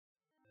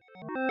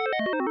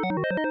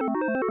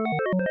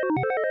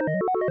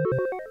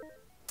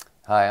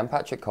Hi, I'm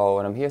Coll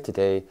and I'm here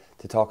today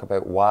to talk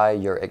about why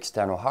your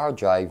external hard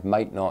drive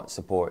might not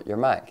support your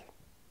Mac.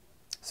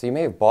 So you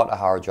may have bought a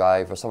hard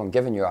drive or someone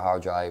given you a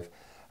hard drive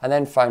and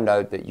then found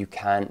out that you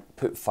can't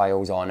put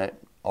files on it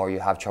or you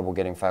have trouble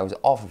getting files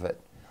off of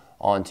it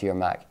onto your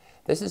Mac.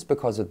 This is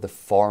because of the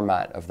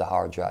format of the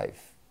hard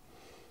drive.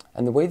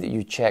 And the way that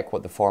you check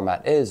what the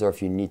format is or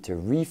if you need to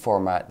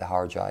reformat the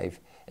hard drive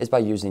is by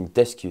using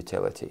disk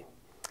utility.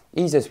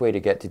 Easiest way to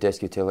get to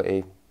disk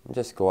utility,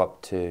 just go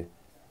up to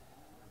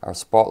our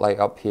spotlight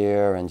up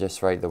here and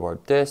just write the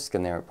word disk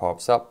and there it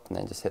pops up, and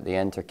then just hit the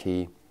enter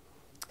key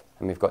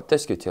and we've got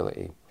disk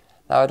utility.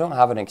 Now I don't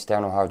have an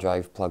external hard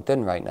drive plugged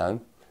in right now,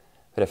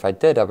 but if I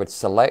did I would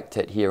select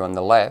it here on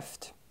the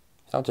left.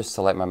 So I'll just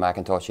select my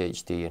Macintosh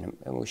HD and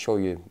it will show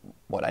you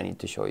what I need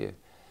to show you.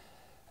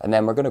 And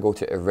then we're going to go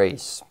to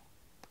erase.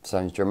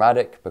 Sounds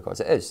dramatic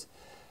because it is.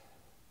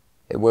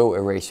 It will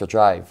erase your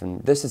drive,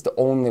 and this is the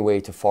only way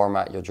to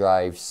format your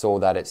drive so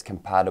that it's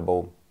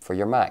compatible for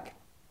your Mac.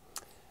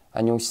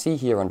 And you'll see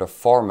here under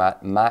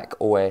Format, Mac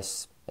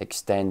OS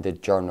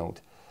Extended Journaled.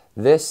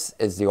 This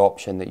is the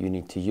option that you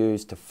need to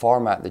use to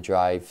format the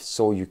drive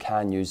so you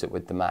can use it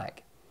with the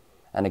Mac.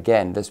 And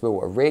again, this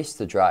will erase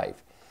the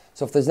drive.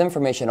 So if there's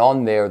information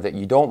on there that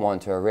you don't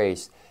want to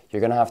erase,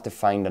 you're going to have to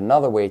find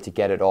another way to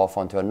get it off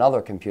onto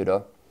another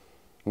computer,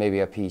 maybe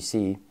a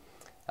PC,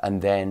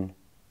 and then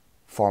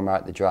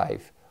format the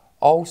drive.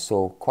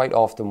 Also, quite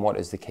often what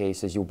is the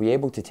case is you'll be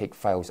able to take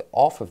files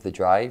off of the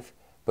drive,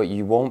 but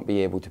you won't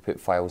be able to put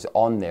files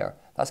on there.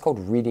 That's called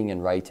reading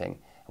and writing.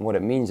 And what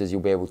it means is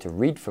you'll be able to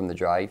read from the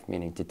drive,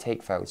 meaning to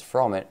take files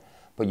from it,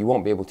 but you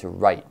won't be able to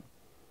write.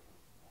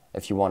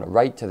 If you want to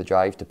write to the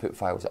drive to put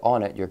files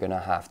on it, you're going to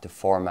have to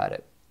format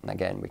it. And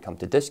again, we come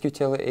to disk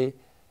utility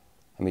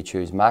and we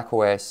choose Mac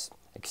OS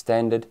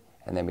Extended,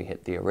 and then we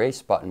hit the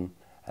erase button,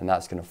 and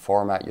that's going to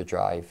format your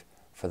drive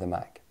for the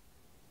Mac.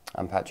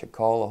 I'm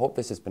Coll. I hope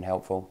this has been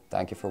helpful.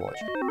 Thank you for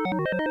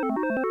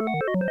watching.